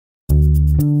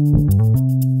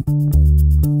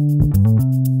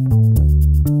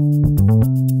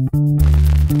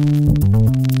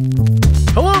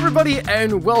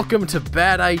and welcome to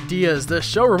Bad Ideas, the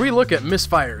show where we look at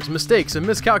misfires, mistakes, and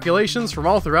miscalculations from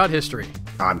all throughout history.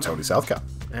 I'm Tony Southcott.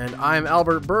 And I'm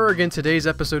Albert Berg, and today's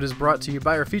episode is brought to you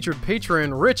by our featured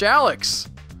patron, Rich Alex.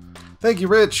 Thank you,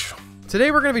 Rich. Today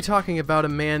we're going to be talking about a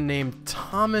man named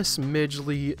Thomas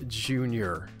Midgely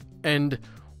Jr. and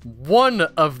one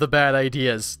of the bad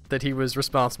ideas that he was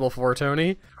responsible for,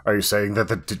 Tony. Are you saying that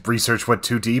the research went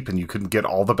too deep and you couldn't get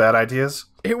all the bad ideas?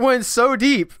 It went so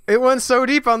deep. It went so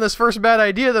deep on this first bad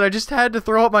idea that I just had to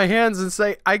throw up my hands and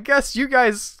say, I guess you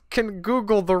guys can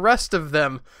Google the rest of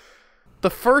them.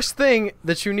 The first thing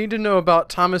that you need to know about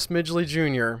Thomas Midgely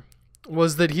Jr.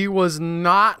 was that he was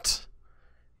not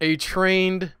a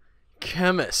trained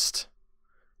chemist.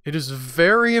 It is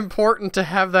very important to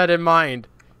have that in mind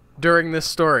during this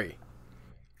story.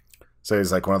 So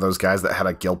he's like one of those guys that had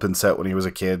a Gilpin set when he was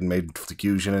a kid and made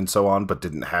fusion and so on, but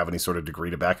didn't have any sort of degree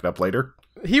to back it up later?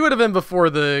 He would have been before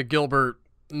the Gilbert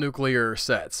nuclear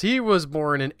sets. He was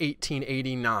born in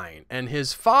 1889, and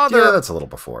his father... Yeah, that's a little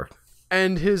before.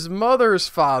 And his mother's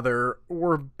father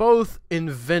were both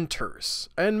inventors.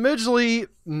 And Midgely,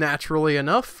 naturally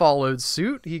enough, followed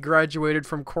suit. He graduated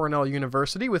from Cornell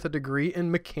University with a degree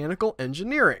in mechanical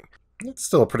engineering. It's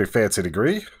still a pretty fancy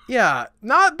degree. Yeah,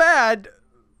 not bad,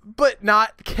 but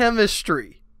not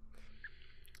chemistry.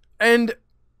 And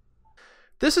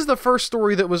this is the first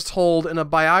story that was told in a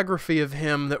biography of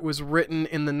him that was written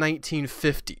in the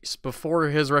 1950s, before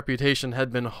his reputation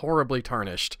had been horribly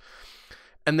tarnished.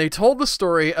 And they told the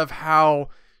story of how,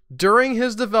 during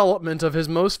his development of his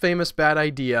most famous bad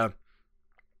idea,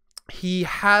 he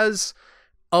has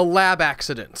a lab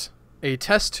accident. A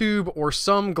test tube or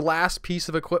some glass piece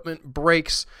of equipment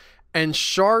breaks, and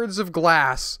shards of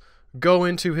glass go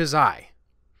into his eye.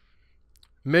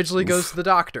 Midgely goes to the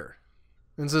doctor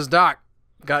and says, "Doc,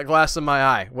 got glass in my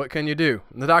eye. What can you do?"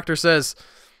 And the doctor says,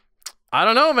 "I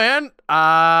don't know, man.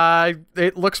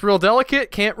 It looks real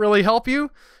delicate. Can't really help you."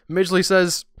 Midgely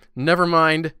says, "Never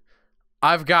mind.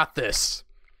 I've got this."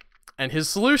 And his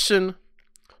solution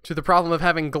to the problem of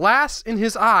having glass in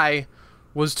his eye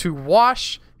was to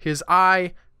wash his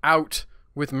eye out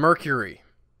with mercury.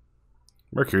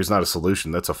 Mercury's not a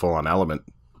solution. That's a full-on element.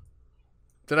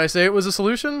 Did I say it was a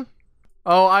solution?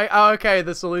 Oh, okay,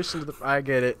 the solution to the... I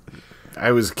get it.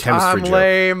 I was a chemistry joke. I'm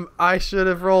lame. I should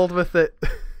have rolled with it.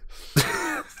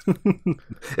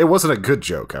 It wasn't a good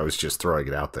joke. I was just throwing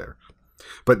it out there.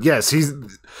 But yes,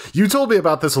 you told me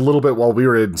about this a little bit while we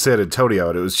were in San Antonio,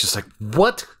 and it was just like,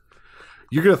 what?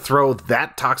 You're going to throw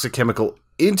that toxic chemical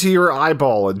into your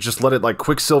eyeball and just let it like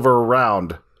Quicksilver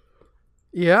around?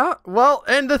 Yeah, well,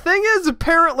 and the thing is,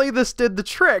 apparently this did the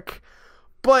trick,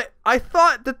 but I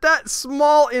thought that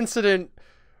small incident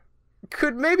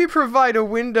could maybe provide a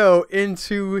window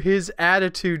into his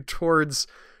attitude towards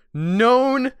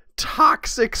known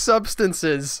toxic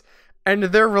substances and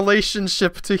their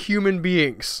relationship to human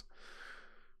beings.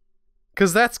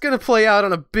 Because that's going to play out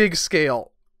on a big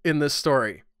scale in this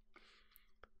story.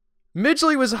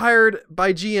 Midgely was hired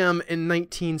by GM in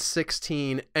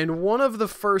 1916, and one of the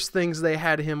first things they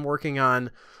had him working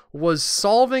on was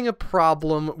solving a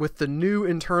problem with the new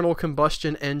internal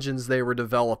combustion engines they were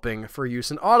developing for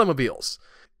use in automobiles.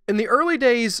 In the early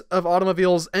days of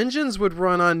automobiles, engines would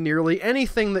run on nearly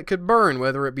anything that could burn,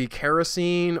 whether it be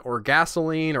kerosene or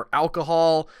gasoline or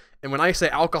alcohol. And when I say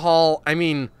alcohol, I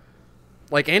mean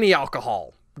like any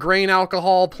alcohol. Grain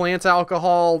alcohol, plant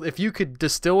alcohol. If you could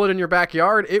distill it in your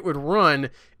backyard, it would run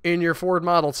in your Ford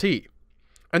Model T.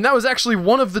 And that was actually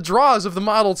one of the draws of the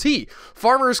Model T.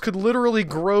 Farmers could literally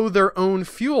grow their own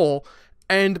fuel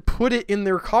and put it in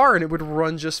their car and it would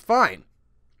run just fine.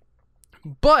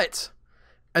 But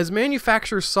as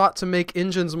manufacturers sought to make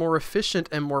engines more efficient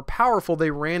and more powerful, they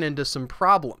ran into some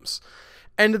problems.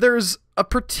 And there's a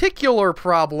particular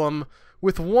problem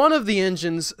with one of the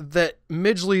engines that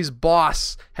Midgley's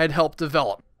boss had helped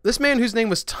develop. This man, whose name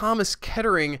was Thomas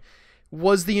Kettering,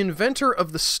 was the inventor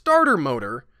of the starter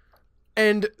motor,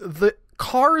 and the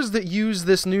cars that used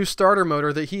this new starter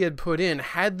motor that he had put in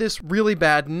had this really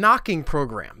bad knocking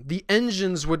program. The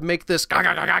engines would make this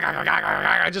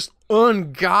just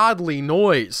ungodly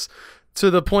noise to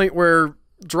the point where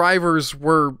drivers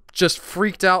were just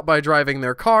freaked out by driving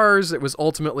their cars. It was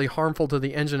ultimately harmful to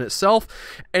the engine itself.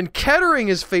 And Kettering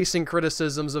is facing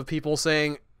criticisms of people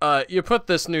saying, you put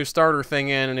this new starter thing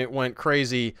in and it went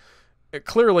crazy.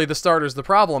 Clearly the starter's the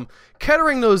problem.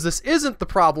 Kettering knows this isn't the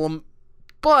problem,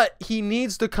 but he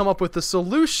needs to come up with a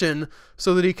solution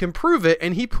so that he can prove it,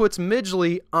 and he puts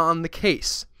Midgley on the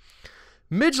case.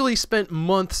 Midgley spent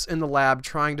months in the lab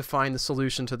trying to find the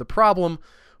solution to the problem,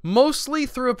 mostly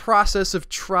through a process of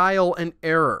trial and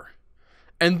error.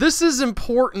 And this is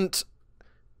important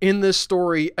in this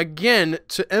story, again,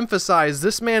 to emphasize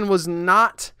this man was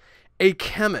not a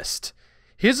chemist.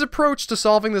 His approach to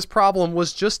solving this problem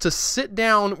was just to sit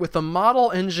down with a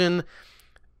model engine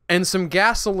and some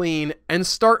gasoline and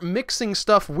start mixing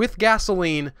stuff with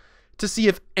gasoline to see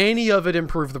if any of it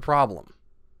improved the problem.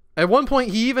 At one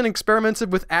point, he even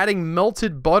experimented with adding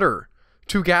melted butter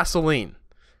to gasoline.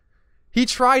 He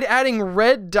tried adding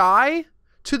red dye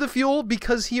to the fuel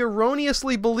because he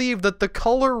erroneously believed that the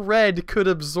color red could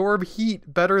absorb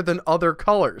heat better than other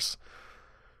colors.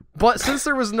 But since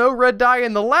there was no red dye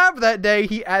in the lab that day,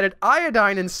 he added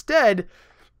iodine instead,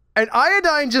 and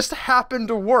iodine just happened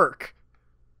to work.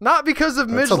 Not because of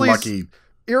Midgley's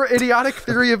idiotic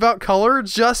theory about color,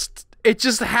 it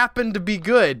just happened to be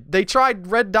good. They tried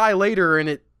red dye later, and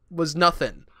it was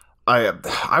nothing.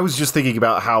 I was just thinking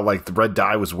about how, like, the red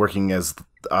dye was working as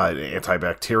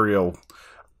antibacterial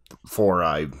for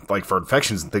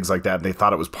infections and things like that, and they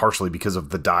thought it was partially because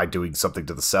of the dye doing something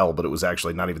to the cell, but it was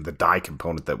actually not even the dye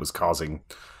component that was causing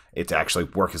it to actually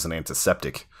work as an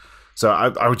antiseptic. So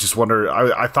I would just wonder,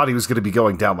 I thought he was going to be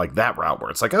going down like that route, where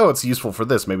it's like, oh, it's useful for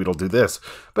this, maybe it'll do this.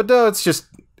 But no,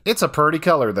 it's a pretty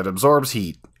color that absorbs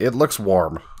heat. It looks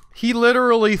warm. He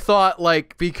literally thought,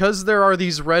 like, because there are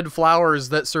these red flowers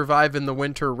that survive in the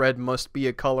winter, red must be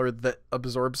a color that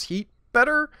absorbs heat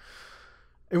better.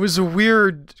 It was a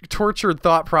weird, tortured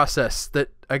thought process that,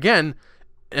 again,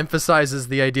 emphasizes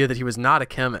the idea that he was not a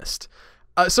chemist.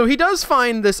 So he does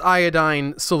find this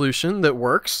iodine solution that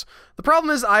works. The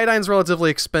problem is iodine's relatively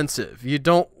expensive. You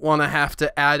don't want to have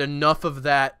to add enough of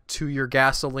that to your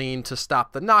gasoline to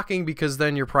stop the knocking, because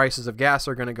then your prices of gas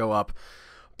are going to go up.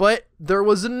 But there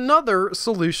was another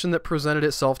solution that presented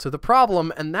itself to the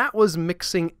problem, and that was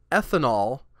mixing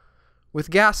ethanol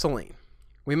with gasoline.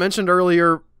 We mentioned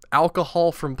earlier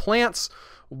alcohol from plants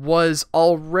was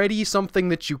already something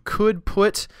that you could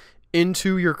put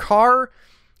into your car.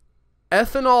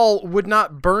 Ethanol would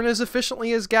not burn as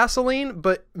efficiently as gasoline,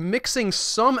 but mixing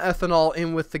some ethanol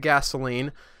in with the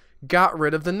gasoline got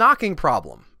rid of the knocking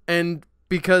problem. And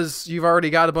because you've already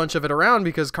got a bunch of it around,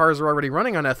 because cars are already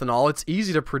running on ethanol, it's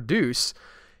easy to produce,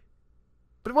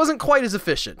 but it wasn't quite as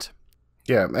efficient.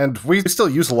 Yeah, and we still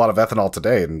use a lot of ethanol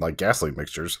today in, like, gasoline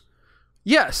mixtures.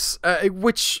 Yes,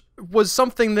 which was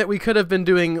something that we could have been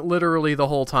doing literally the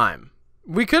whole time.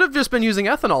 We could have just been using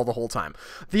ethanol the whole time.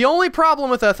 The only problem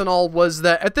with ethanol was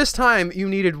that at this time you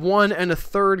needed 1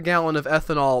 1/3 gallon of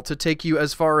ethanol to take you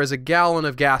as far as a gallon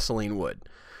of gasoline would.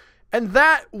 And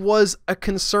that was a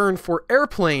concern for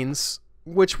airplanes,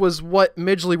 which was what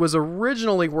Midgley was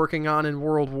originally working on in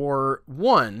World War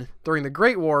I. During the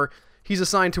Great War, he's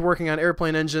assigned to working on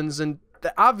airplane engines, and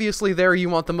obviously there you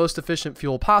want the most efficient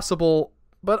fuel possible,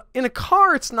 but in a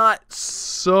car it's not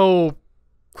so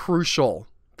crucial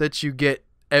that you get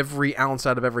every ounce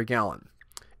out of every gallon.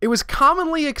 It was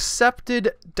commonly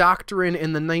accepted doctrine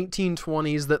in the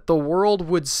 1920s that the world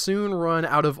would soon run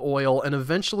out of oil and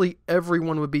eventually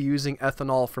everyone would be using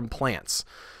ethanol from plants.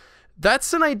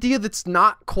 That's an idea that's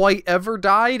not quite ever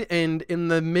died, and in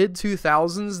the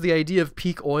mid-2000s, the idea of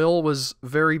peak oil was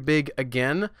very big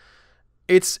again.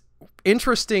 It's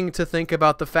interesting to think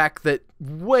about the fact that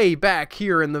way back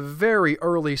here in the very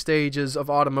early stages of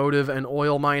automotive and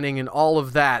oil mining and all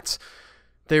of that,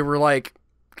 they were like,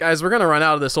 guys, we're going to run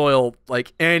out of this oil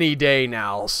like any day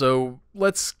now, so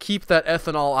let's keep that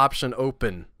ethanol option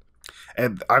open.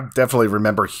 And I definitely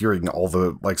remember hearing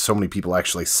so many people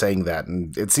actually saying that,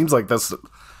 and it seems like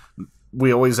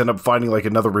we always end up finding like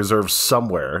another reserve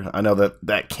somewhere. I know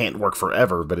that can't work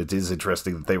forever, but it is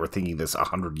interesting that they were thinking this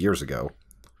 100 years ago.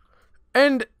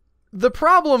 And the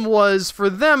problem was, for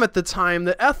them at the time,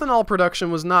 that ethanol production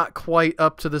was not quite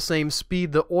up to the same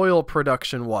speed that oil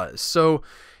production was. So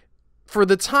for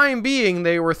the time being,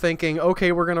 they were thinking,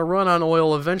 okay, we're going to run on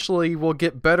oil. Eventually, we'll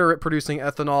get better at producing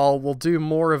ethanol. We'll do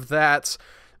more of that.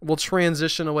 We'll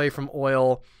transition away from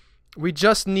oil. We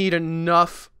just need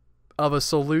enough of a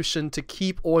solution to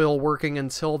keep oil working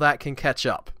until that can catch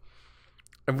up.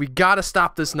 And we got to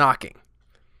stop this knocking.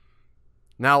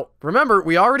 Now, remember,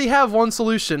 we already have one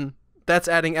solution. That's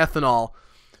adding ethanol.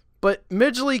 But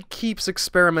Midgley keeps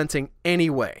experimenting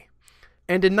anyway.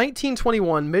 And in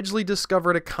 1921, Midgley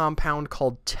discovered a compound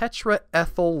called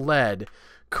tetraethyl lead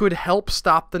could help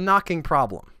stop the knocking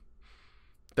problem.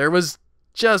 There was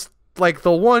just like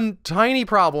the one tiny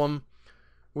problem,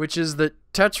 which is that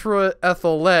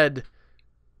tetraethyl lead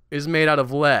is made out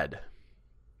of lead.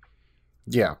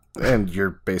 Yeah, and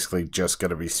you're basically just going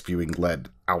to be spewing lead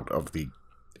out of the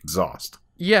exhaust.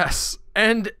 Yes,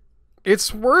 and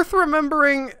it's worth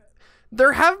remembering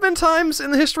There have been times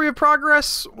in the history of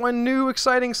progress when new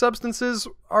exciting substances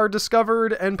are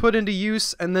discovered and put into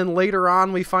use, and then later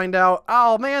on we find out,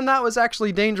 oh man, that was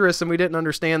actually dangerous and we didn't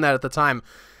understand that at the time.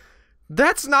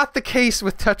 That's not the case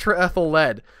with tetraethyl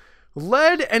lead.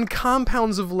 Lead and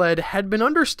compounds of lead had been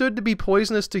understood to be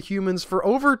poisonous to humans for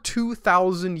over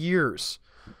 2,000 years.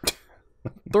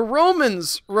 The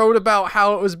Romans wrote about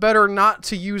how it was better not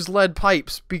to use lead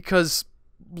pipes because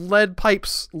lead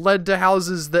pipes led to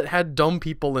houses that had dumb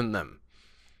people in them.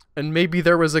 And maybe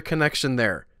there was a connection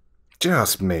there.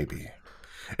 Just maybe.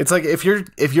 It's like if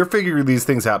you're figuring these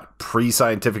things out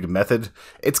pre-scientific method,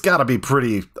 it's got to be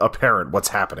pretty apparent what's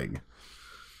happening.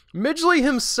 Midgely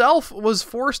himself was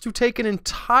forced to take an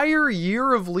entire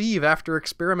year of leave after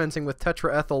experimenting with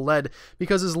tetraethyl lead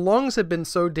because his lungs had been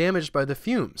so damaged by the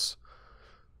fumes.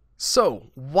 So,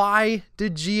 why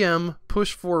did GM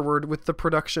push forward with the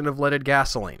production of leaded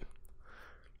gasoline?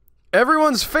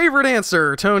 Everyone's favorite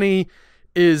answer, Tony,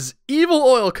 is evil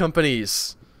oil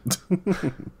companies.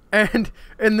 And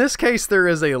in this case, there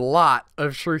is a lot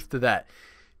of truth to that.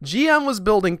 GM was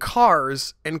building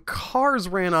cars, and cars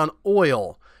ran on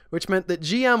oil, which meant that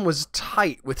GM was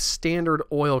tight with Standard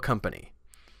Oil Company.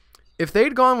 If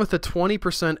they'd gone with a 20%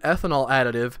 ethanol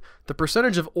additive, the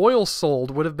percentage of oil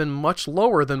sold would have been much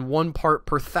lower than 1 part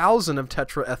per thousand of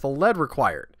tetraethyl lead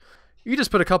required. You just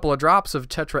put a couple of drops of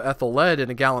tetraethyl lead in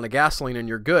a gallon of gasoline and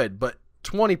you're good, but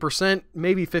 20%,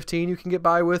 maybe 15% you can get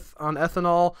by with on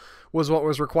ethanol was what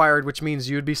was required, which means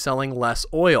you'd be selling less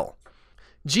oil.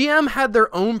 GM had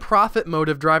their own profit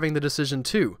motive driving the decision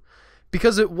too.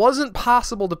 Because it wasn't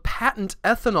possible to patent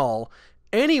ethanol,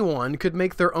 anyone could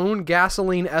make their own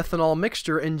gasoline-ethanol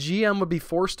mixture and GM would be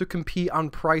forced to compete on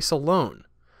price alone.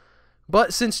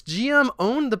 But since GM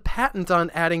owned the patent on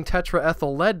adding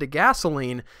tetraethyl lead to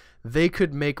gasoline, they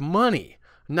could make money,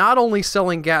 not only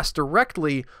selling gas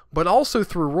directly, but also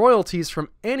through royalties from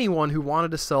anyone who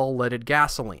wanted to sell leaded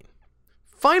gasoline.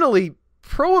 Finally,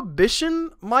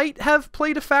 prohibition might have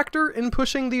played a factor in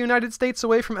pushing the United States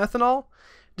away from ethanol.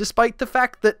 Despite the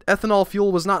fact that ethanol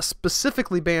fuel was not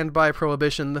specifically banned by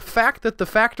prohibition, the fact that the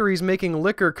factories making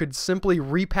liquor could simply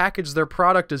repackage their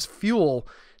product as fuel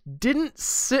didn't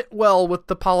sit well with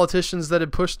the politicians that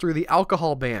had pushed through the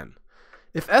alcohol ban.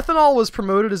 If ethanol was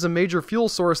promoted as a major fuel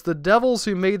source, the devils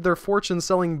who made their fortune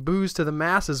selling booze to the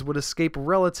masses would escape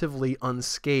relatively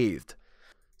unscathed.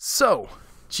 So,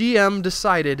 GM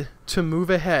decided to move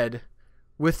ahead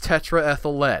with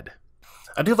tetraethyl lead.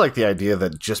 I do like the idea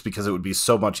that just because it would be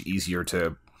so much easier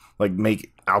to like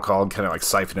make alcohol and kind of like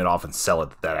siphon it off and sell it,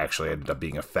 that actually ended up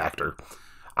being a factor.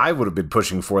 I would have been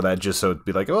pushing for that just so it'd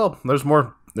be like, oh, there's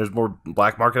more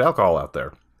black market alcohol out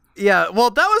there. Yeah, well,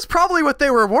 that was probably what they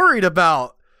were worried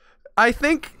about. I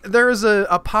think there is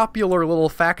a popular little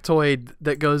factoid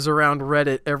that goes around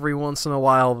Reddit every once in a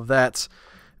while that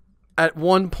at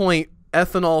one point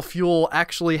ethanol fuel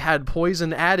actually had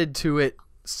poison added to it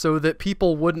so that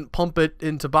people wouldn't pump it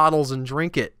into bottles and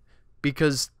drink it,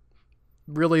 because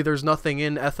really there's nothing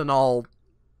in ethanol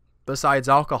besides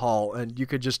alcohol, and you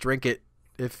could just drink it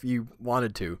if you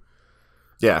wanted to.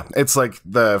 Yeah, it's like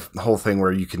the whole thing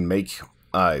where you can make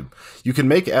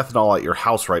ethanol at your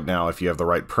house right now if you have the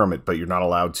right permit, but you're not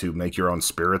allowed to make your own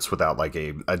spirits without like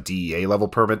a DEA level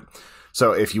permit.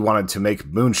 So if you wanted to make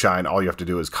moonshine, all you have to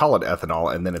do is call it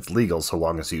ethanol, and then it's legal so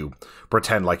long as you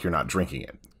pretend like you're not drinking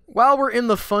it. While we're in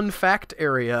the fun fact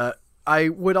area, I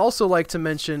would also like to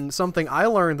mention something I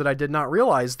learned that I did not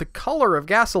realize. The color of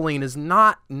gasoline is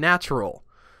not natural.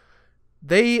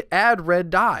 They add red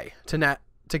dye to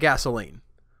gasoline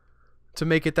to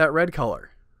make it that red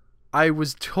color. I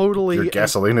was totally... Your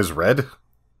gasoline is red?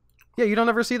 Yeah, you don't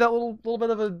ever see that little bit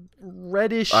of a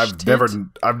reddish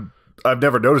tint? I've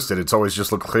never noticed it. It's always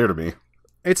just looked clear to me.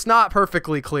 It's not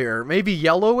perfectly clear. Maybe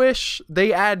yellowish.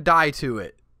 They add dye to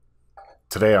it.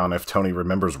 Today on If Tony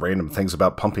Remembers Random Things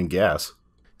About Pumping Gas.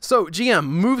 So GM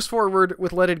moves forward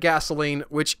with leaded gasoline,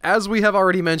 which, as we have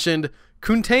already mentioned,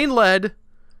 contained lead,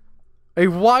 a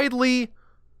widely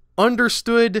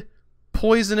understood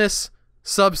poisonous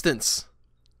substance.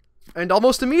 And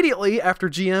almost immediately after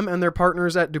GM and their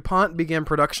partners at DuPont began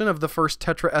production of the first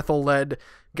tetraethyl lead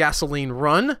gasoline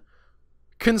run,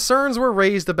 concerns were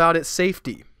raised about its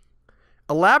safety.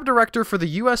 A lab director for the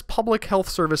U.S. Public Health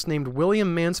Service named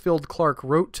William Mansfield Clark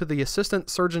wrote to the Assistant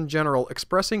Surgeon General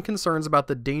expressing concerns about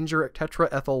the danger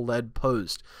tetraethyl lead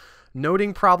posed,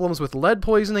 noting problems with lead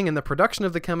poisoning in the production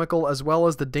of the chemical as well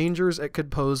as the dangers it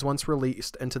could pose once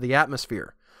released into the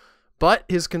atmosphere. But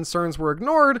his concerns were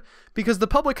ignored because the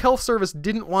Public Health Service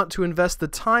didn't want to invest the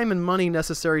time and money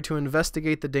necessary to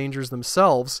investigate the dangers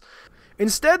themselves.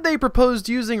 Instead, they proposed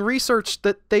using research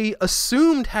that they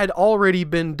assumed had already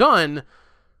been done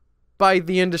by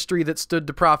the industry that stood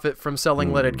to profit from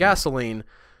selling leaded gasoline.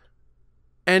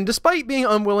 And despite being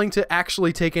unwilling to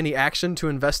actually take any action to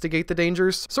investigate the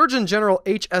dangers, Surgeon General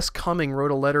H.S. Cumming wrote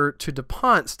a letter to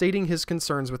DuPont stating his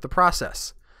concerns with the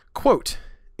process. Quote,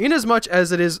 "Inasmuch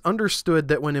as it is understood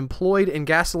that when employed in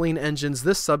gasoline engines,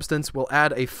 this substance will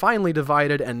add a finely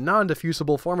divided and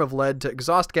non-diffusible form of lead to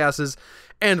exhaust gases,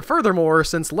 and furthermore,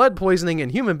 since lead poisoning in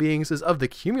human beings is of the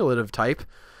cumulative type,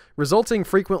 resulting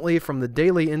frequently from the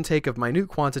daily intake of minute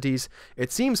quantities,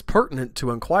 it seems pertinent to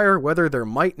inquire whether there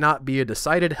might not be a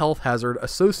decided health hazard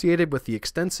associated with the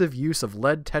extensive use of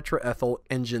lead tetraethyl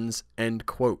engines." End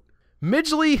quote.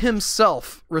 Midgely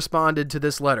himself responded to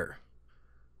this letter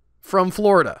from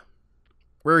Florida,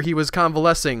 where he was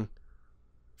convalescing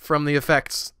from the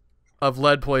effects of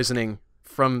lead poisoning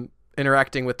from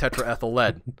interacting with tetraethyl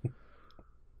lead.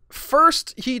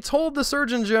 First, he told the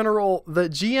Surgeon General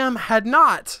that GM had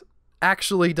not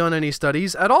actually done any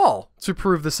studies at all to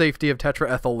prove the safety of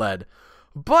tetraethyl lead.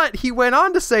 But he went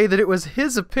on to say that it was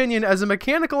his opinion as a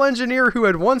mechanical engineer who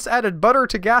had once added butter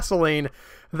to gasoline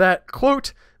that,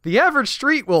 quote, "the average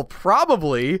street will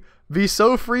probably be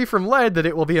so free from lead that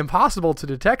it will be impossible to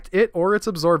detect it or its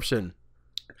absorption."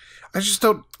 I just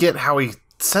don't get how he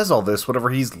says all this whenever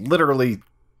he's literally,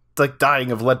 like,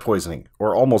 dying of lead poisoning,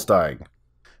 or almost dying.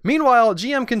 Meanwhile,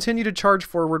 GM continued to charge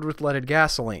forward with leaded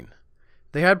gasoline.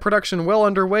 They had production well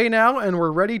underway now and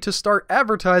were ready to start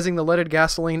advertising the leaded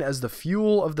gasoline as the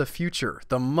fuel of the future,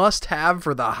 the must-have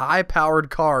for the high-powered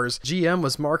cars GM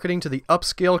was marketing to the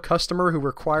upscale customer who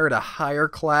required a higher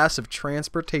class of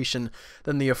transportation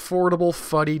than the affordable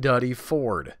fuddy-duddy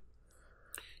Ford.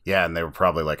 Yeah, and they were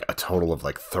probably like a total of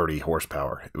like 30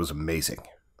 horsepower. It was amazing.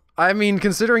 I mean,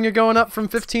 considering you're going up from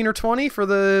 15 or 20 for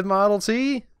the Model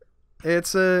T,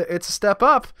 it's a step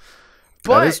up.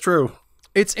 But that is true.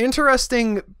 It's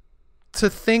interesting to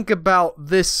think about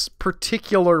this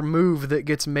particular move that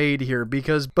gets made here,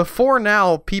 because before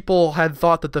now, people had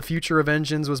thought that the future of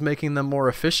engines was making them more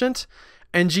efficient,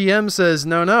 and GM says,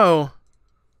 no,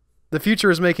 the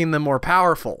future is making them more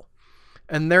powerful.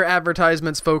 And their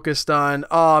advertisements focused on,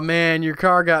 oh man, your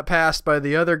car got passed by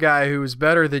the other guy who's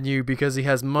better than you because he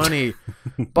has money.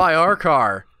 Buy our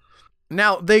car.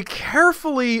 Now, they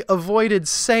carefully avoided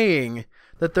saying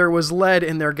that there was lead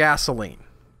in their gasoline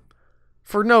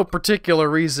for no particular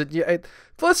reason.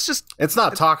 Let's just... It's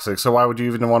not toxic, so why would you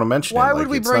even want to mention it? Why would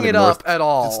we bring it up at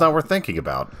all? It's not worth thinking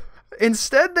about.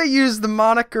 Instead, they used the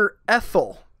moniker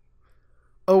ethyl,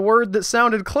 a word that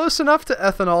sounded close enough to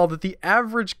ethanol that the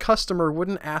average customer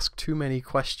wouldn't ask too many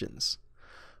questions.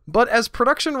 But as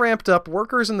production ramped up,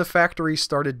 workers in the factory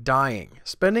started dying,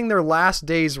 spending their last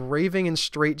days raving in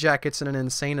straitjackets in an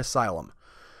insane asylum.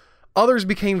 Others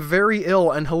became very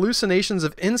ill, and hallucinations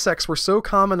of insects were so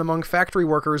common among factory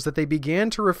workers that they began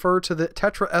to refer to the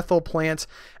tetraethyl plant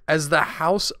as the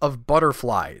House of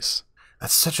Butterflies.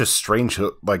 That's such a strange,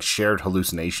 like, shared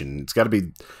hallucination. It's got to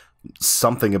be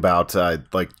something about,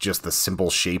 like, just the simple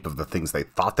shape of the things they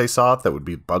thought they saw that would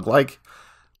be bug-like.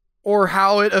 Or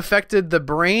how it affected the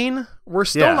brain. We're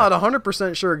still not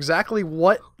 100% sure exactly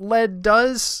what lead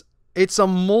does. It's a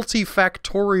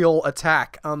multifactorial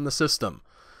attack on the system.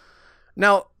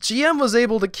 Now, GM was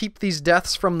able to keep these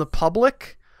deaths from the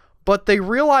public, but they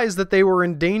realized that they were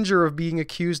in danger of being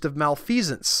accused of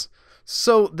malfeasance.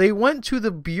 So they went to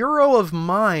the Bureau of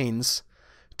Mines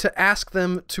to ask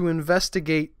them to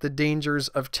investigate the dangers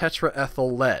of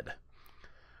tetraethyl lead.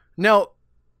 Now,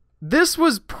 this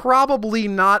was probably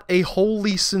not a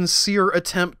wholly sincere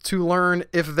attempt to learn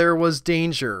if there was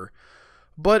danger,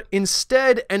 but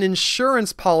instead an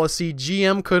insurance policy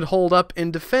GM could hold up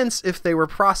in defense if they were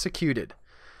prosecuted.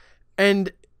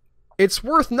 And it's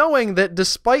worth knowing that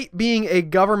despite being a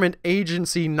government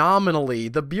agency nominally,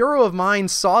 the Bureau of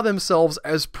Mines saw themselves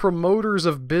as promoters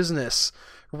of business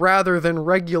rather than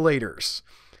regulators.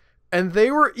 And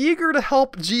they were eager to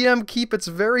help GM keep its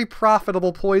very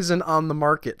profitable poison on the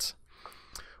market.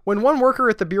 When one worker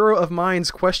at the Bureau of Mines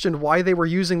questioned why they were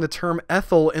using the term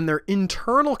ethyl in their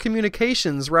internal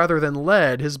communications rather than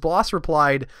lead, his boss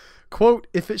replied, quote,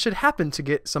 "If it should happen to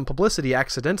get some publicity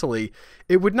accidentally,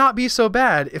 it would not be so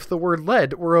bad if the word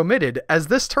lead were omitted, as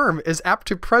this term is apt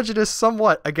to prejudice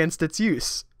somewhat against its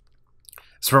use."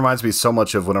 This reminds me so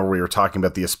much of whenever we were talking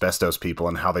about the asbestos people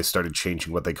and how they started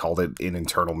changing what they called it in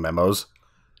internal memos.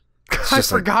 I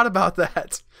forgot about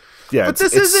that. Yeah, but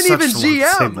this isn't even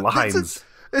GM. Lines.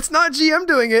 It's not GM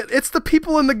doing it. It's the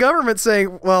people in the government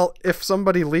saying, well, if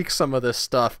somebody leaks some of this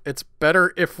stuff, it's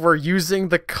better if we're using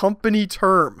the company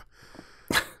term.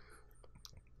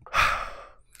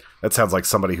 That sounds like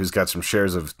somebody who's got some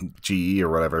shares of GE or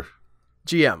whatever.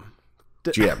 GM.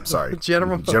 GM, sorry.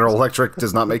 General Electric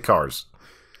does not make cars.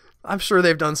 I'm sure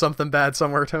they've done something bad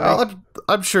somewhere, Tony.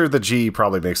 I'm sure the GE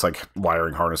probably makes like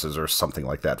wiring harnesses or something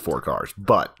like that for cars,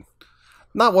 but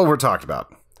not what we're talking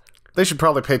about. They should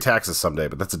probably pay taxes someday,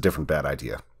 but that's a different bad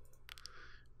idea.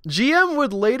 GM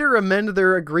would later amend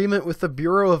their agreement with the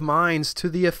Bureau of Mines to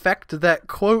the effect that,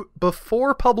 quote,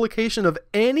 before publication of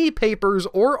any papers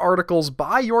or articles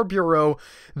by your bureau,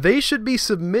 they should be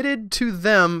submitted to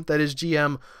them, that is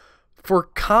GM, for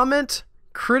comment,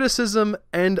 criticism,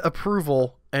 and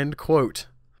approval, end quote.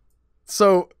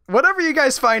 So, whatever you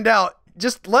guys find out,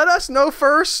 just let us know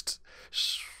first.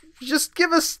 Just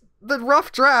give us the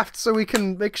rough draft so we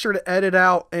can make sure to edit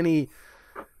out any,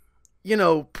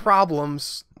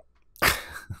 problems.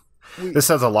 This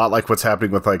sounds a lot like what's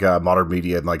happening with like modern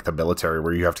media and like the military,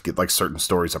 where you have to get like certain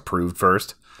stories approved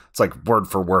first. It's like word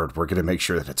for word. We're going to make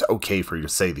sure that it's okay for you to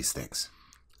say these things.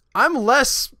 I'm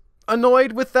less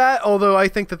annoyed with that, although I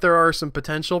think that there are some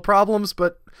potential problems,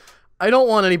 but I don't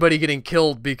want anybody getting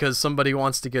killed because somebody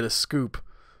wants to get a scoop.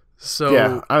 So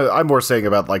yeah, I'm more saying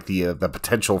about like the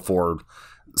potential for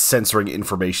censoring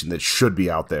information that should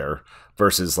be out there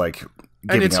versus like.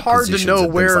 And it's hard to know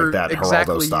where like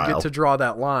exactly you get to draw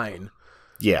that line.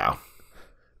 Yeah.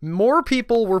 More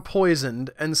people were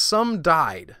poisoned, and some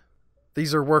died.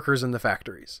 These are workers in the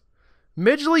factories.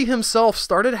 Midgley himself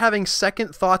started having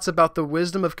second thoughts about the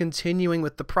wisdom of continuing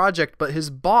with the project, but his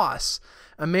boss,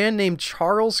 a man named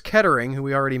Charles Kettering, who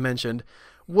we already mentioned,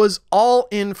 was all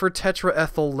in for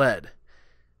tetraethyl lead.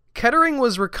 Kettering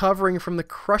was recovering from the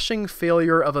crushing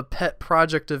failure of a pet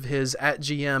project of his at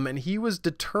GM, and he was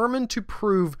determined to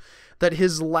prove that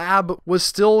his lab was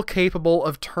still capable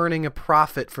of turning a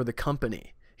profit for the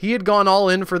company. He had gone all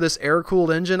in for this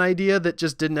air-cooled engine idea that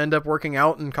just didn't end up working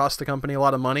out and cost the company a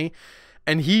lot of money,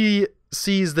 and he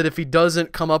sees that if he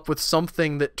doesn't come up with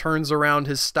something that turns around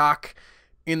his stock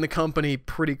in the company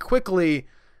pretty quickly,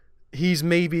 he's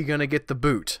maybe going to get the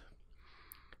boot.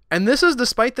 And this is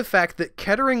despite the fact that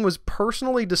Kettering was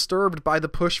personally disturbed by the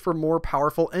push for more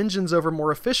powerful engines over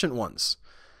more efficient ones.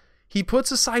 He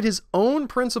puts aside his own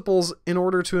principles in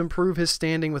order to improve his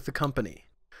standing with the company.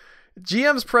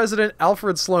 GM's president,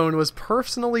 Alfred Sloan, was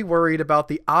personally worried about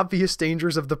the obvious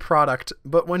dangers of the product,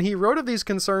 but when he wrote of these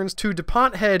concerns to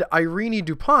DuPont head Irene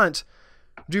DuPont,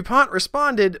 DuPont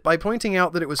responded by pointing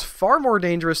out that it was far more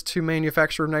dangerous to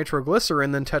manufacture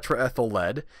nitroglycerin than tetraethyl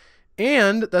lead,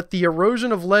 and that the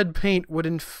erosion of lead paint would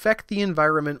infect the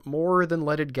environment more than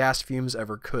leaded gas fumes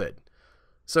ever could.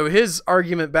 So his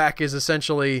argument back is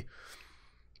essentially,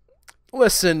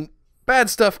 listen, bad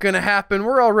stuff gonna happen.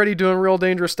 We're already doing real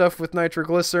dangerous stuff with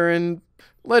nitroglycerin.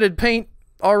 Leaded paint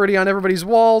already on everybody's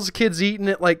walls. Kids eating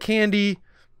it like candy.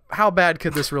 How bad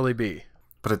could this really be?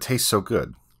 But it tastes so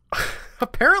good.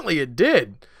 Apparently it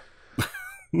did.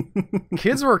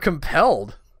 Kids were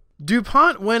compelled.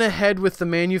 DuPont went ahead with the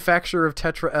manufacture of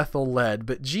tetraethyl lead,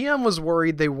 but GM was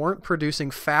worried they weren't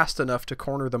producing fast enough to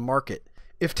corner the market.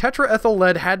 If tetraethyl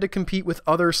lead had to compete with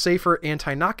other safer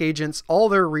anti-knock agents, all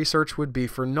their research would be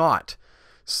for naught.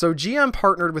 So GM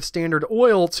partnered with Standard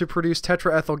Oil to produce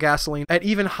tetraethyl gasoline at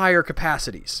even higher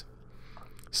capacities.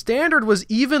 Standard was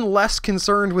even less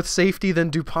concerned with safety than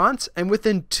DuPont, and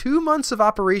within 2 months of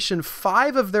operation,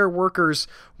 5 of their workers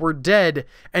were dead,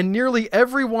 and nearly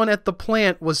everyone at the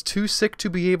plant was too sick to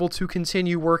be able to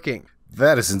continue working.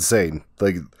 That is insane.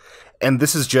 And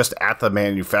this is just at the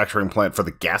manufacturing plant for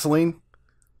the gasoline?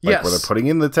 Yes. Where they're putting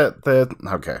in the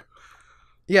okay.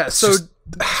 Yeah, so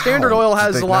Standard Oil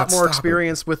has a lot more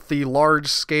experience with the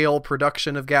large-scale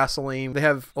production of gasoline. They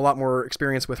have a lot more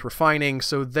experience with refining,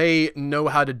 so they know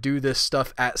how to do this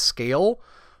stuff at scale,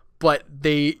 but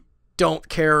they don't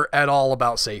care at all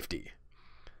about safety.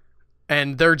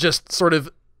 And they're just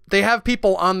they have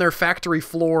people on their factory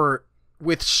floor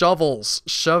with shovels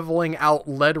shoveling out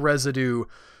lead residue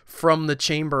from the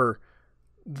chamber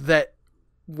that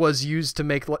was used to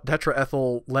make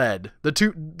tetraethyl lead.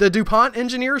 The DuPont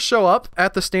engineers show up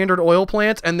at the Standard Oil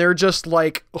plant and they're just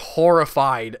like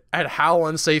horrified at how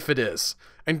unsafe it is.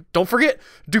 And don't forget,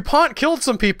 DuPont killed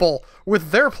some people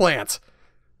with their plant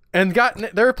and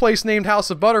got their place named House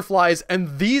of Butterflies,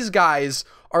 and these guys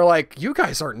are like, you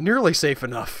guys aren't nearly safe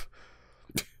enough.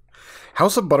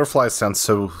 House of Butterflies sounds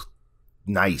so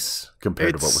nice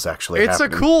compared to what was actually happening.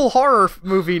 It's a cool horror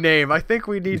movie name. I think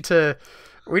we need to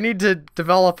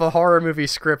develop a horror movie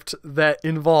script that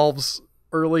involves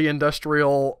early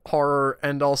industrial horror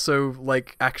and also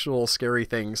like actual scary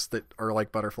things that are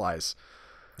like butterflies.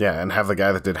 Yeah, and have the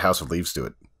guy that did House of Leaves do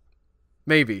it.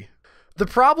 Maybe. The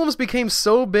problems became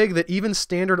so big that even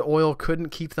Standard Oil couldn't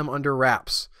keep them under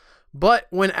wraps. But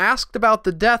when asked about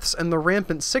the deaths and the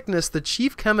rampant sickness, the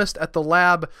chief chemist at the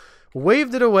lab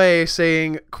waved it away,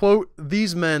 saying, quote,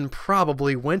 "These men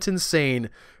probably went insane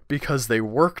because they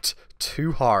worked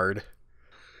too hard."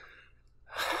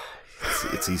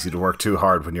 It's easy to work too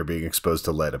hard when you're being exposed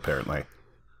to lead, apparently.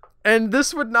 And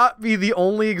this would not be the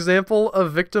only example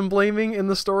of victim blaming in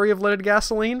the story of leaded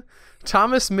gasoline.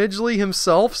 Thomas Midgely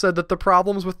himself said that the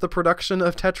problems with the production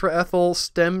of tetraethyl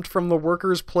stemmed from the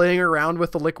workers playing around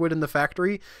with the liquid in the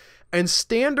factory, and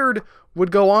Standard would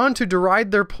go on to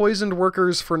deride their poisoned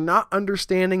workers for not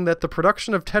understanding that the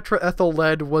production of tetraethyl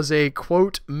lead was a,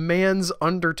 quote, "man's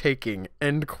undertaking,"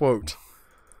 end quote.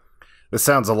 This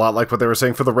sounds a lot like what they were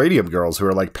saying for the radium girls who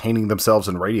are like painting themselves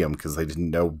in radium because they didn't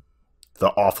know the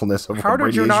awfulness of How what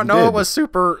did you not know it was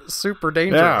super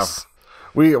dangerous?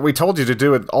 Yeah. We told you to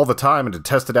do it all the time and to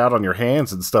test it out on your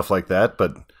hands and stuff like that,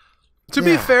 but... To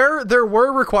be fair, there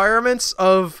were requirements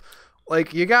of,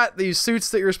 like, you got these suits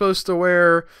that you're supposed to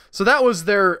wear. So that was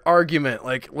their argument.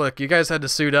 Like, look, you guys had to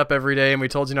suit up every day and we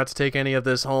told you not to take any of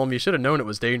this home. You should have known it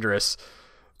was dangerous.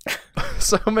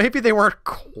 So maybe they weren't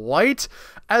quite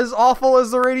as awful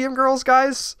as the Radium Girls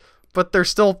guys, but they're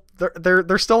still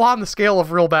on the scale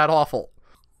of real bad awful.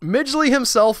 Midgely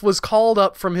himself was called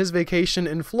up from his vacation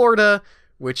in Florida,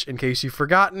 which, in case you've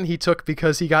forgotten, he took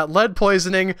because he got lead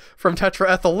poisoning from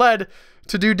tetraethyl lead,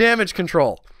 to do damage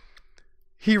control.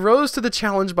 He rose to the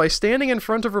challenge by standing in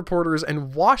front of reporters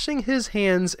and washing his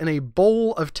hands in a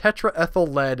bowl of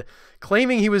tetraethyl lead,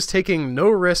 claiming he was taking no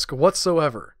risk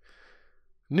whatsoever.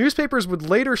 Newspapers would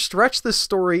later stretch this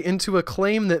story into a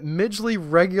claim that Midgely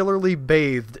regularly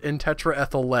bathed in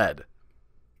tetraethyl lead.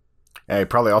 Yeah, he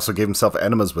probably also gave himself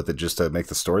enemas with it just to make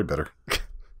the story better.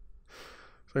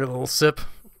 Like a little sip.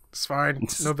 It's fine.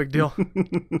 No big deal.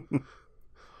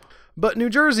 But New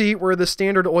Jersey, where the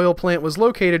Standard Oil plant was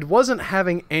located, wasn't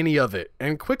having any of it,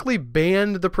 and quickly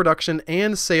banned the production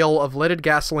and sale of leaded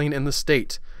gasoline in the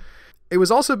state. It was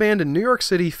also banned in New York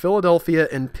City, Philadelphia,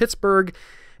 and Pittsburgh,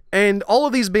 and all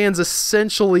of these bans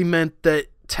essentially meant that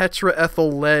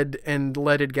tetraethyl lead and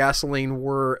leaded gasoline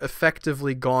were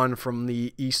effectively gone from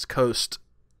the East Coast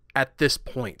at this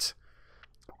point.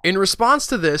 In response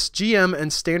to this, GM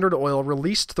and Standard Oil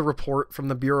released the report from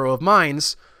the Bureau of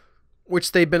Mines,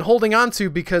 which they'd been holding on to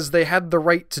because they had the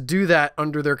right to do that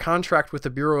under their contract with the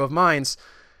Bureau of Mines.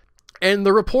 And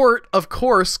the report, of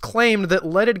course, claimed that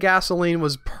leaded gasoline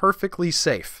was perfectly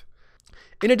safe.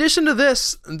 In addition to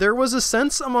this, there was a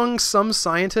sense among some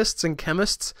scientists and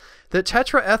chemists that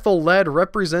tetraethyl lead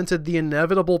represented the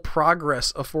inevitable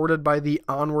progress afforded by the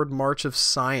onward march of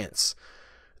science.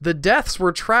 The deaths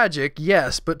were tragic,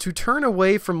 yes, but to turn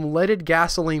away from leaded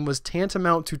gasoline was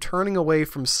tantamount to turning away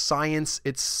from science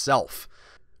itself.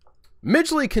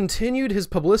 Midgely continued his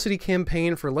publicity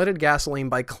campaign for leaded gasoline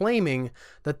by claiming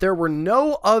that there were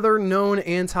no other known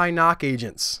anti-knock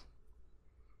agents.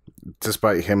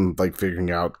 Despite him like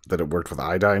figuring out that it worked with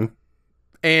iodine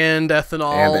and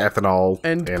ethanol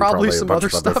and probably some other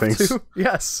stuff too.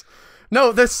 Yes.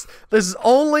 No, this is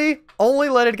only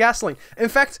leaded gasoline. In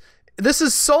fact, this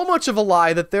is so much of a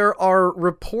lie that there are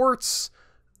reports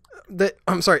that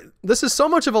this is so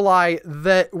much of a lie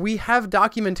that we have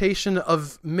documentation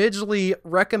of Midgely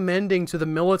recommending to the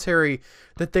military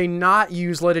that they not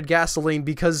use leaded gasoline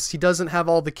because he doesn't have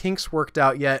all the kinks worked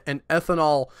out yet, and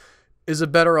ethanol is a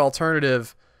better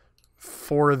alternative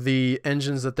for the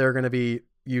engines that they're going to be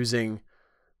using.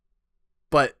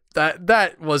 But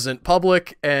that wasn't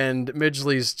public, and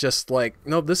Midgley's just like,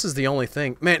 no, this is the only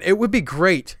thing. Man, it would be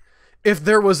great if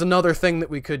there was another thing that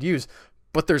we could use,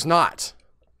 but there's not.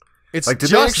 It's like, did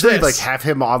just they actually this. like have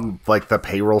him on like the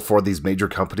payroll for these major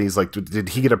companies? Like, did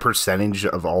he get a percentage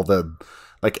of all the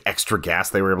like extra gas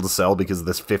they were able to sell because of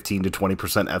this 15 to 20%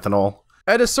 ethanol?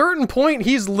 At a certain point,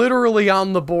 he's literally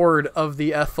on the board of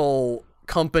the ethyl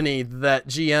company that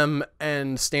GM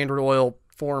and Standard Oil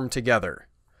formed together.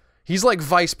 He's like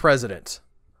vice president.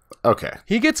 Okay.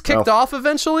 He gets kicked off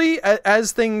eventually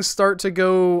as things start to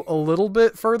go a little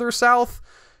bit further south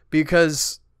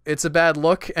because it's a bad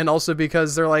look, and also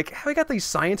because they're like, hey, we got these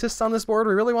scientists on this board.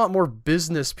 We really want more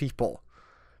business people.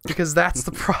 Because that's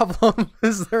the problem,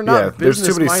 is they're not business-minded. There's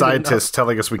too many scientists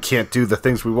telling us we can't do the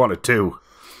things we want to do.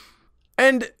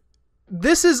 And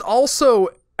this is also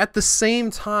at the same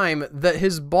time that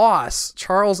his boss,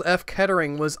 Charles F.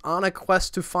 Kettering, was on a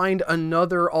quest to find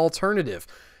another alternative.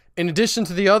 In addition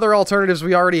to the other alternatives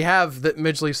we already have that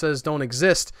Midgley says don't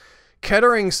exist,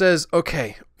 Kettering says,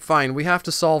 okay, fine, we have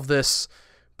to solve this.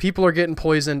 People are getting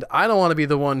poisoned. I don't want to be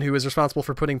the one who is responsible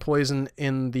for putting poison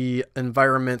in the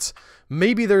environment.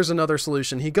 Maybe there's another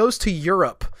solution. He goes to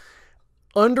Europe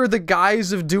under the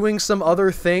guise of doing some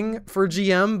other thing for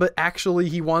GM, but actually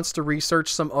he wants to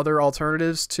research some other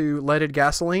alternatives to leaded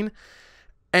gasoline.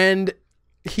 And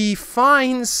he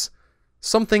finds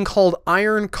something called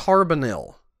iron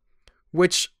carbonyl,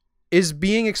 which is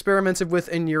being experimented with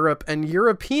in Europe. And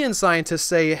European scientists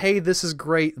say, hey, this is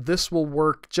great. This will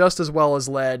work just as well as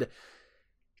lead.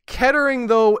 Kettering,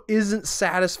 though, isn't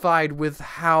satisfied with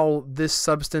how this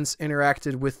substance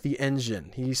interacted with the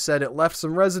engine. He said it left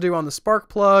some residue on the spark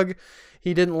plug.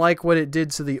 He didn't like what it did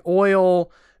to the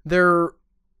oil.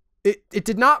 It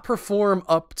did not perform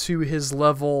up to his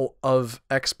level of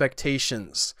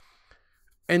expectations.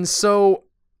 And so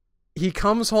he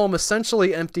comes home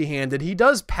essentially empty-handed. He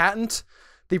does patent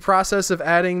the process of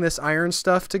adding this iron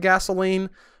stuff to gasoline,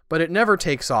 but it never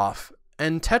takes off.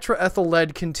 And tetraethyl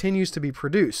lead continues to be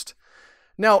produced.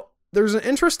 Now, there's an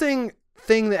interesting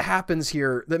thing that happens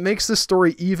here that makes this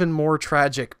story even more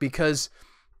tragic, because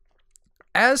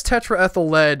as tetraethyl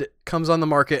lead comes on the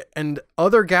market and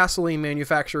other gasoline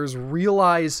manufacturers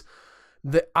realize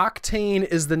that octane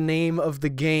is the name of the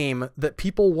game, that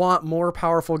people want more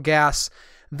powerful gas,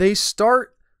 they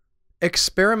start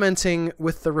experimenting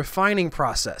with the refining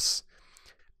process.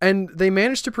 And they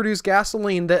managed to produce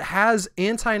gasoline that has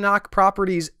anti-knock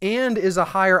properties and is a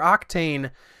higher octane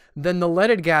than the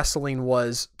leaded gasoline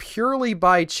was, purely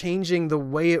by changing the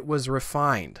way it was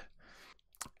refined.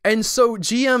 And so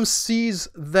GM sees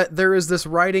that there is this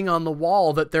writing on the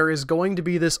wall, that there is going to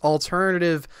be this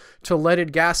alternative to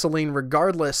leaded gasoline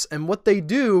regardless. And what they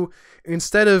do,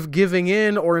 instead of giving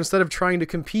in or instead of trying to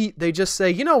compete, they just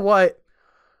say, you know what?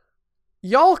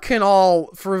 Y'all can all,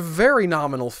 for a very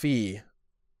nominal fee,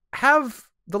 have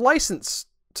the license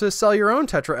to sell your own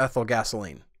tetraethyl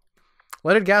gasoline.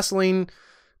 Leaded gasoline,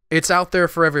 it's out there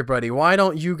for everybody. Why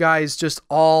don't you guys just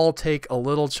all take a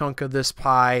little chunk of this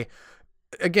pie?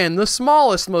 Again, the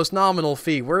smallest, most nominal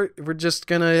fee. We're just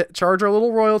going to charge our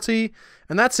little royalty,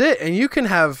 and that's it. And you can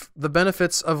have the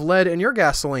benefits of lead in your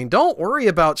gasoline. Don't worry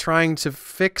about trying to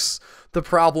fix the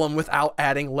problem without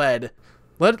adding lead.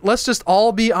 Let's just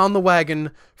all be on the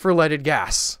wagon for leaded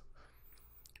gas.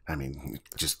 I mean,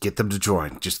 just get them to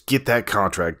join. Just get that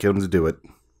contract. Get them to do it.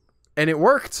 And it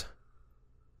worked.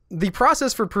 The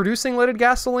process for producing leaded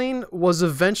gasoline was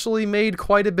eventually made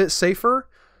quite a bit safer,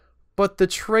 but the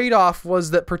trade-off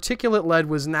was that particulate lead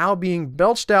was now being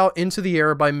belched out into the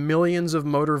air by millions of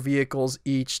motor vehicles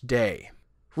each day.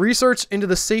 Research into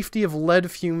the safety of lead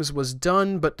fumes was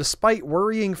done, but despite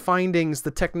worrying findings,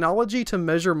 the technology to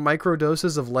measure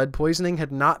microdoses of lead poisoning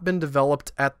had not been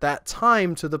developed at that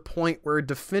time to the point where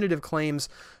definitive claims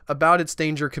about its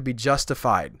danger could be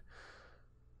justified.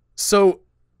 So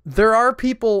there are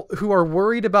people who are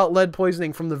worried about lead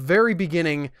poisoning from the very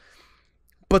beginning,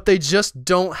 but they just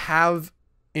don't have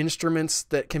instruments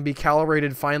that can be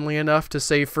calibrated finely enough to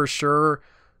say for sure,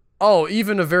 oh,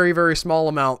 even a very, very small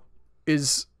amount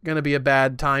is going to be a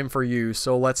bad time for you,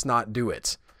 so let's not do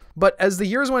it. But as the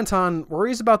years went on,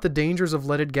 worries about the dangers of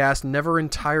leaded gas never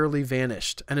entirely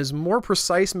vanished, and as more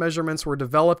precise measurements were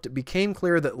developed, it became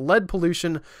clear that lead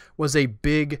pollution was a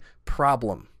big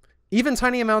problem. Even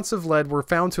tiny amounts of lead were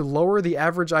found to lower the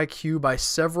average IQ by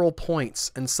several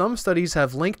points, and some studies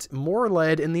have linked more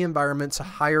lead in the environment to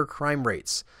higher crime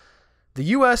rates. The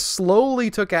US slowly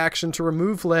took action to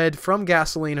remove lead from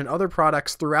gasoline and other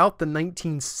products throughout the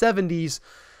 1970s,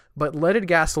 but leaded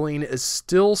gasoline is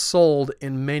still sold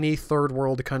in many third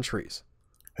world countries.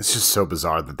 It's just so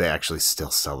bizarre that they actually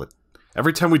still sell it.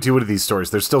 Every time we do one of these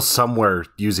stories, they're still somewhere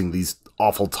using these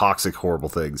awful, toxic, horrible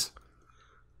things.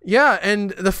 Yeah,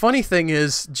 and the funny thing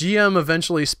is, GM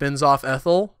eventually spins off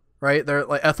ethyl, right?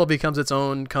 Ethyl becomes its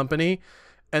own company.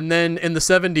 And then in the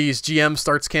 70s, GM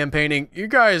starts campaigning, you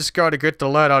guys got to get the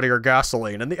lead out of your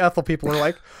gasoline. And the ethyl people are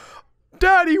like,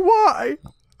 Daddy, why?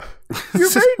 You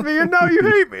made me and now you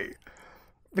hate me.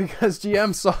 Because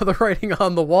GM saw the writing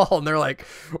on the wall and they're like,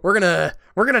 we're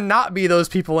gonna not be those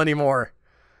people anymore.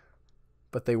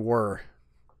 But they were.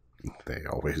 They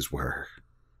always were.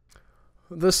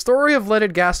 The story of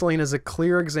leaded gasoline is a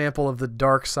clear example of the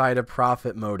dark side of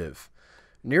profit motive.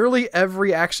 Nearly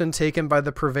every action taken by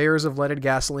the purveyors of leaded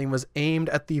gasoline was aimed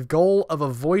at the goal of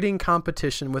avoiding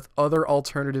competition with other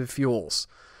alternative fuels.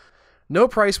 No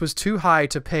price was too high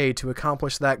to pay to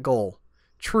accomplish that goal.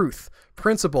 Truth,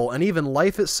 principle, and even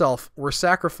life itself were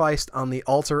sacrificed on the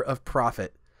altar of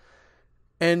profit.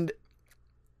 And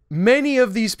many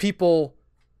of these people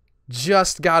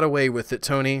just got away with it,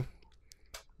 Tony.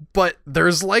 But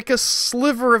there's like a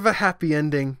sliver of a happy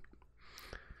ending.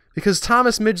 Because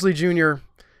Thomas Midgely Jr.,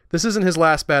 this isn't his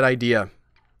last bad idea.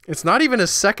 It's not even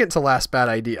his second to last bad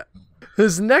idea.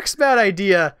 His next bad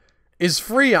idea is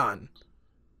Freon,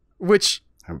 which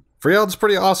Freon's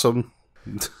pretty awesome.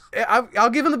 I'll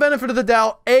give him the benefit of the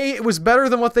doubt. A, it was better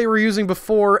than what they were using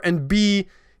before, and B,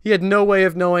 he had no way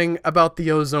of knowing about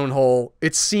the ozone hole.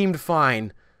 It seemed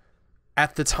fine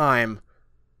at the time.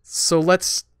 So he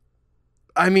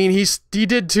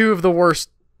did two of the worst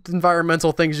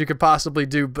environmental things you could possibly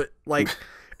do, but like,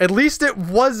 at least it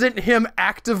wasn't him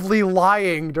actively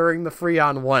lying during the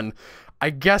Freon one. I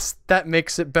guess that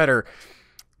makes it better.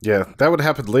 Yeah, that would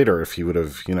happen later if he would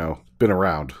have, been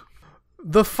around.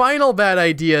 The final bad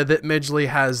idea that Midgely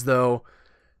has, though,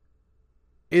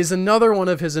 is another one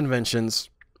of his inventions.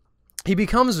 He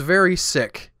becomes very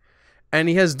sick, and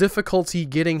he has difficulty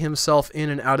getting himself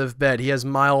in and out of bed. He has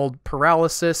mild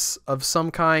paralysis of some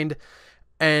kind,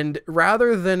 and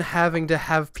rather than having to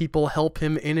have people help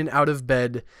him in and out of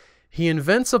bed, he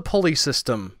invents a pulley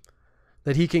system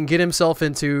that he can get himself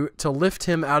into to lift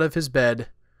him out of his bed.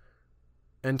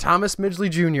 And Thomas Midgely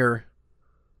Jr.,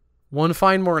 one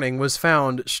fine morning, was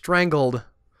found strangled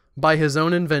by his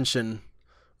own invention,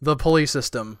 the pulley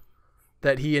system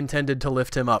that he intended to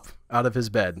lift him up out of his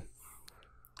bed.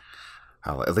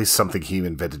 Well, at least something he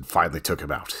invented finally took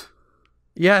him out.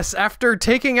 Yes, after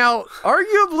taking out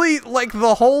arguably like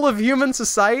the whole of human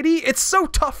society. It's so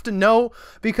tough to know,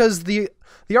 because the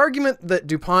argument that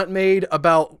DuPont made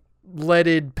about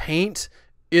leaded paint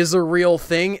is a real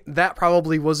thing. That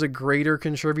probably was a greater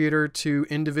contributor to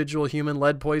individual human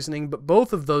lead poisoning, but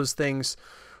both of those things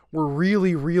were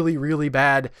really, really, really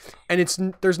bad.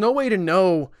 And there's no way to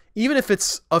know, even if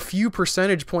it's a few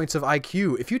percentage points of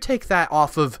IQ, if you take that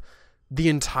off of the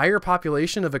entire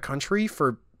population of a country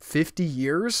for 50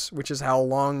 years, which is how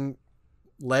long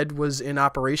lead was in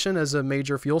operation as a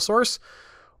major fuel source,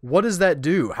 what does that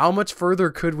do? How much further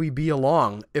could we be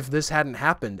along if this hadn't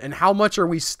happened? And how much are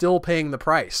we still paying the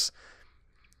price?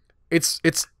 It's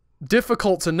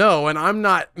difficult to know, and I'm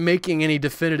not making any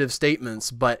definitive statements,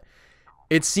 but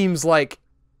it seems like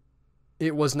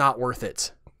it was not worth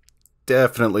it.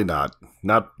 Definitely not.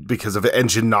 Not because of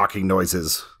engine knocking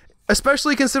noises.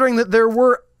 Especially considering that there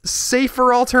were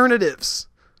safer alternatives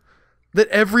that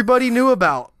everybody knew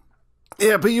about.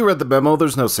 Yeah, but you read the memo.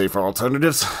 There's no safer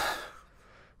alternatives.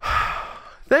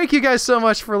 Thank you guys so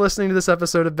much for listening to this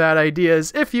episode of Bad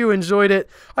Ideas. If you enjoyed it,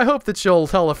 I hope that you'll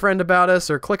tell a friend about us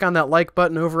or click on that like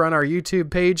button over on our YouTube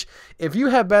page. If you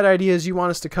have bad ideas you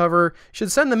want us to cover, you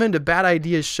should send them in to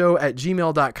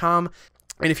badideasshow@gmail.com.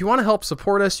 And if you want to help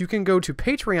support us, you can go to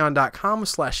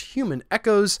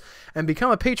patreon.com/humanechoes and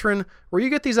become a patron, where you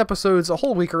get these episodes a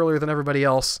whole week earlier than everybody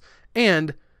else.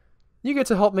 And you get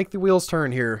to help make the wheels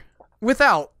turn here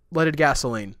without leaded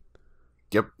gasoline.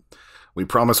 Yep. We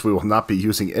promise we will not be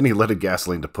using any leaded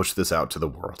gasoline to push this out to the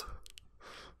world.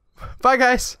 Bye,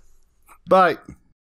 guys. Bye.